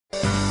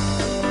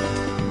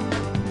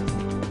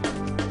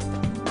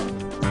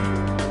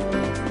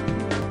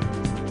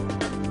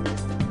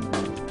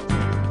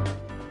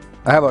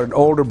I have an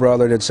older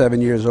brother that's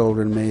 7 years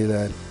older than me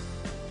that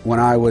when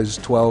I was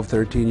 12,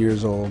 13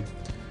 years old,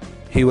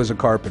 he was a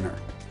carpenter.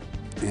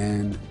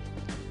 And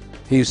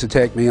he used to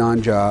take me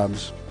on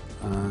jobs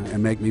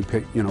and make me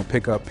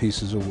pick up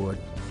pieces of wood.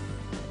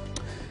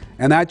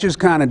 And that just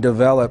kind of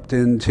developed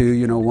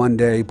into, one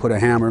day he put a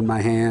hammer in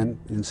my hand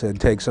and said,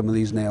 take some of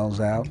these nails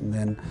out. And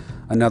then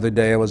another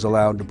day I was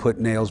allowed to put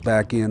nails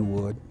back in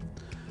wood.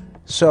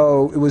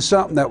 So it was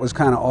something that was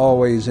kind of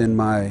always in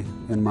my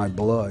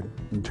blood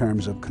in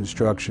terms of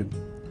construction.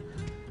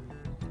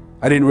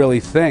 I didn't really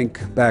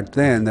think back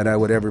then that I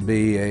would ever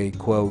be a,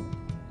 quote,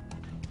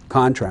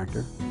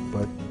 contractor.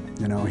 But,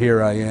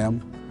 here I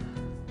am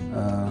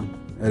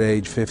at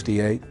age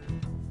 58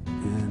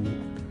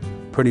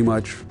 and pretty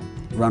much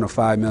run a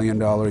 $5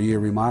 million a year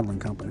remodeling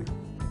company.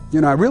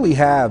 I really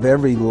have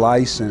every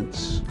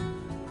license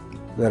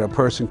that a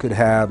person could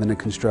have in the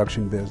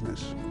construction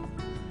business.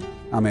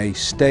 I'm a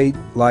state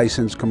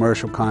licensed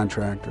commercial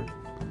contractor.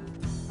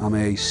 I'm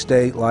a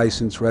state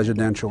licensed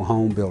residential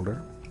home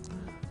builder.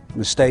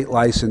 I'm a state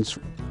licensed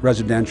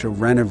residential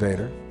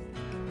renovator.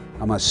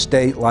 I'm a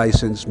state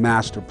licensed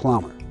master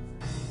plumber.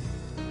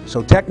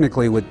 So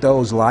technically with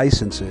those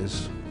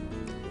licenses,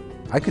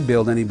 I could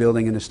build any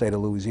building in the state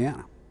of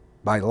Louisiana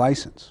by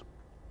license.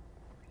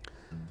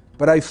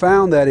 But I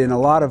found that in a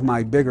lot of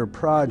my bigger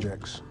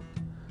projects,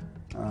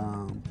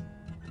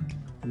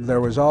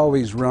 there was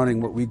always running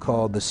what we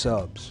called the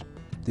subs,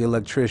 the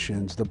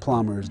electricians, the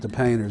plumbers, the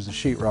painters, the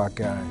sheetrock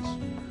guys,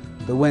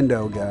 the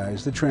window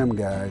guys, the trim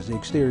guys, the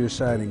exterior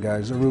siding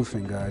guys, the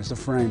roofing guys, the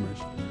framers.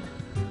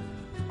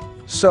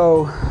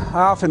 So I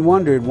often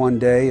wondered one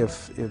day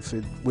if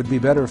it would be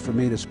better for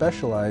me to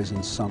specialize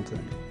in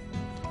something.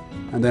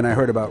 And then I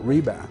heard about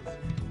REBATH,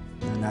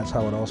 and that's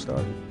how it all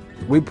started.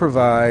 We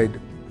provide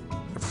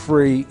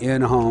free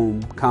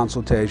in-home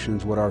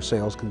consultations with our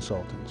sales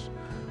consultants,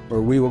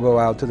 where we will go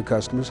out to the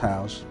customer's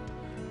house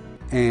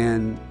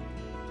and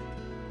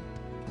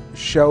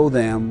show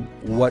them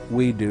what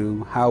we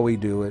do, how we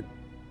do it,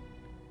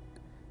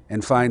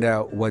 and find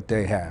out what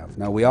they have.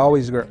 Now, we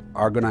always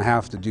are going to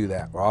have to do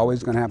that. We're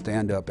always going to have to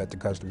end up at the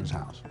customer's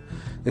house.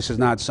 This is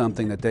not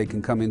something that they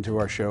can come into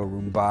our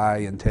showroom, buy,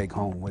 and take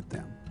home with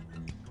them.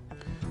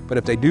 But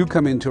if they do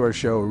come into our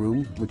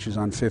showroom, which is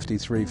on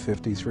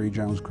 5353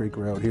 Jones Creek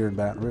Road here in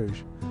Baton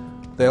Rouge,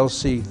 they'll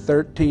see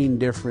 13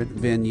 different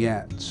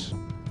vignettes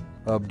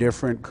of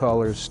different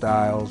colors,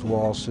 styles,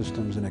 wall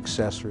systems, and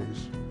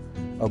accessories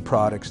of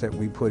products that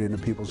we put into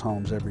people's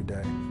homes every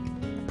day.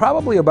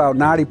 Probably about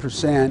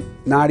 90%,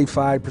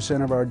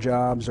 95% of our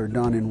jobs are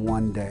done in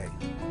one day.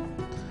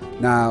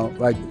 Now,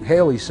 like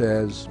Haley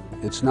says,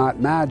 it's not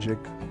magic,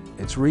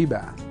 it's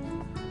REBATH.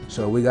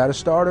 So we got to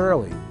start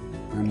early,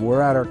 and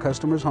we're at our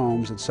customers'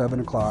 homes at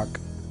 7 o'clock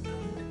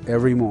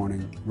every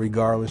morning,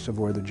 regardless of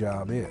where the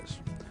job is.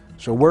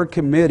 So we're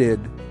committed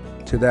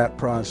to that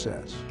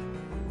process.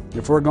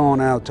 If we're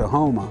going out to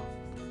Houma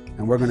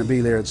and we're going to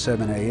be there at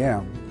 7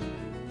 a.m.,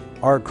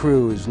 our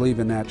crew is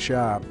leaving that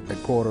shop at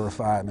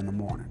 4:45 in the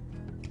morning.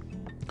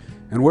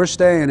 And we're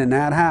staying in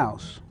that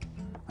house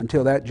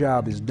until that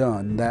job is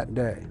done that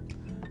day.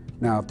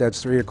 Now, if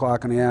that's 3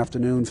 o'clock in the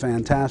afternoon,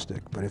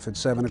 fantastic. But if it's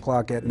 7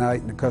 o'clock at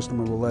night and the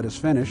customer will let us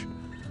finish,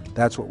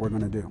 that's what we're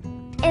going to do.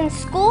 In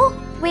school,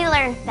 we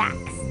learn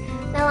facts.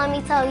 Now let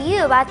me tell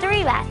you about the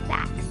REBATH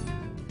facts.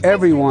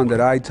 Everyone that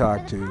I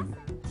talk to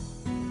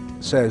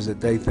says that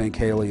they think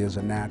Haley is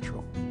a natural.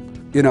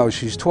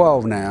 She's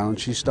 12 now, and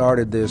she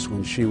started this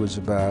when she was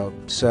about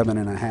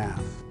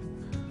 7.5.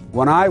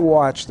 When I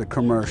watch the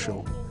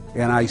commercial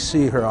and I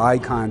see her eye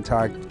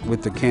contact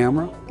with the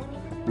camera,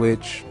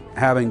 which,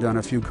 having done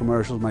a few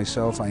commercials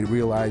myself, I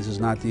realize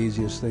is not the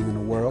easiest thing in the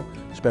world,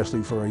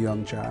 especially for a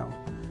young child.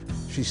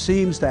 She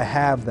seems to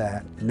have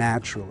that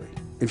naturally.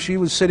 If she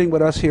was sitting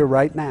with us here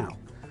right now,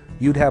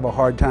 you'd have a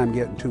hard time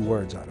getting 2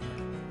 words out of her.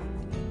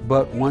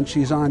 But once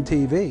she's on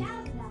TV,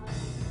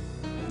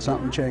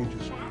 something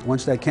changes.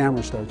 Once that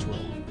camera starts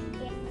rolling.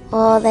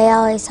 Well, they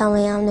always tell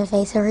me I'm the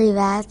face of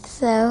REBATH,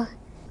 so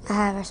I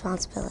have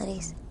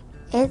responsibilities.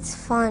 It's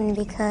fun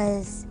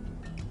because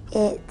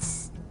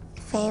it's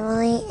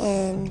family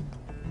and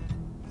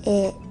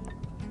I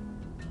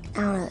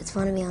don't know, it's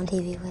fun to be on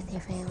TV with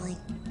your family.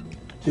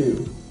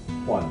 2,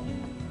 1.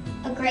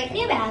 A great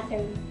new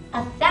bathroom,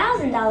 a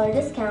 $1,000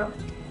 discount,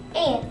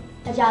 and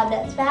a job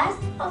that's fast,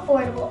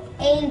 affordable,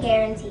 and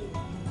guaranteed.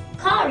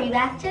 Call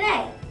REBATH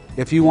today.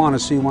 If you want to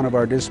see one of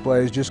our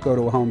displays, just go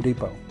to a Home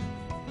Depot,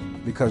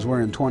 because we're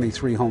in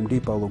 23 Home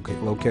Depot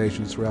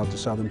locations throughout the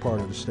southern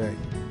part of the state.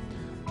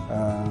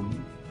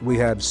 We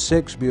have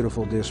 6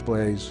 beautiful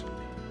displays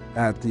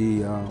at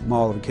the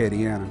Mall of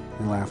Acadiana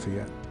in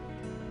Lafayette.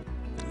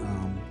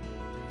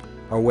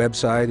 Our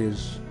website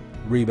is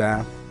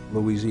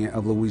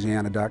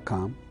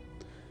REBATH.com,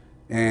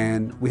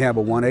 and we have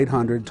a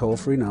 1-800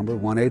 toll-free number,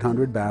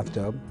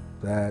 1-800-BATHTUB,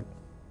 that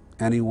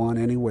anyone,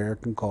 anywhere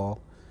can call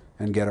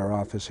and get our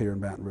office here in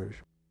Baton Rouge.